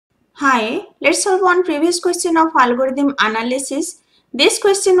Hi, let's solve one previous question of algorithm analysis. This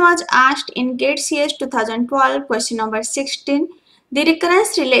question was asked in GATE CS 2012, question number 16. The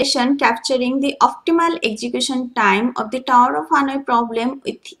recurrence relation capturing the optimal execution time of the Tower of Hanoi problem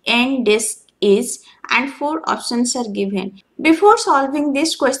with n disk is, and four options are given. Before solving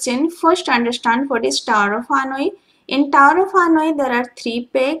this question, first understand what is Tower of Hanoi. In Tower of Hanoi, there are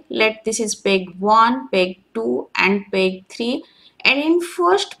three pegs. Let this is peg 1, peg 2 and peg 3. And in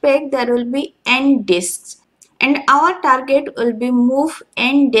first peg there will be n disks, and our target will be move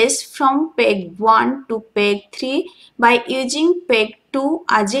n disks from peg 1 to peg 3 by using peg 2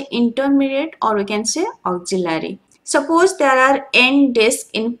 as a intermediate, or we can say auxiliary. Suppose there are n disks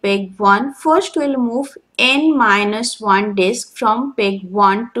in peg 1. First we will move n minus 1 disk from peg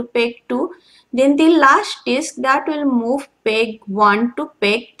 1 to peg 2. Then the last disk that will move peg 1 to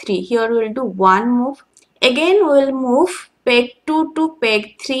peg 3. Here we will do one move. Again we will move peg 2 to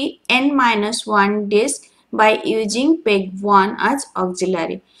peg 3 n minus 1 disk by using peg 1 as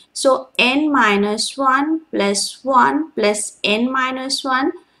auxiliary. So n minus 1 plus 1 plus n minus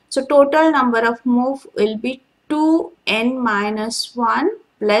 1. So total number of move will be 2n minus 1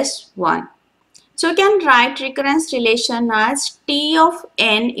 plus 1. So we can write recurrence relation as t of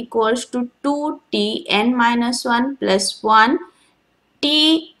n equals to 2t n minus 1 plus 1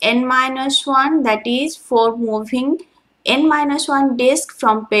 t n minus 1, that is for moving n minus 1 disk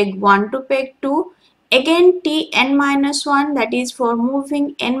from peg 1 to peg 2. Again t n minus 1, that is for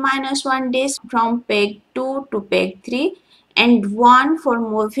moving n minus 1 disk from peg 2 to peg 3, and 1 for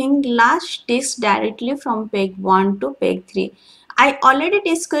moving last disk directly from peg 1 to peg 3. I already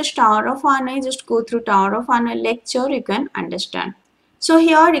discussed Tower of Hanoi. Just go through Tower of Hanoi lecture, you can understand. So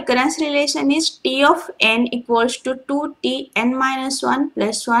here recurrence relation is t of n equals to 2t n minus 1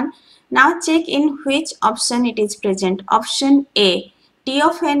 plus 1. Now check in which option it is present. Option A, t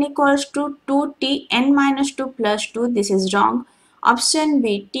of n equals to 2t n minus 2 plus 2. This is wrong. Option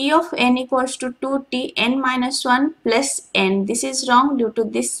B, t of n equals to 2t n minus 1 plus n. This is wrong due to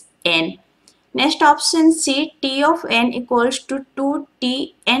this n. Next option C, t of n equals to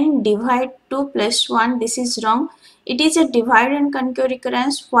 2t n divide 2 plus 1. This is wrong. It is a divide and conquer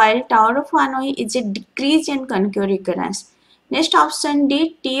recurrence, while Tower of Hanoi is a decrease and conquer recurrence. Next option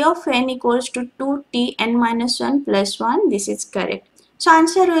D, t of n equals to 2t n minus 1 plus 1. This is correct. So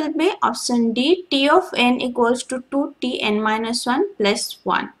answer will be option D, t of n equals to 2t n minus 1 plus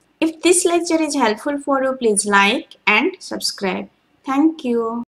 1. If this lecture is helpful for you, please like and subscribe. Thank you.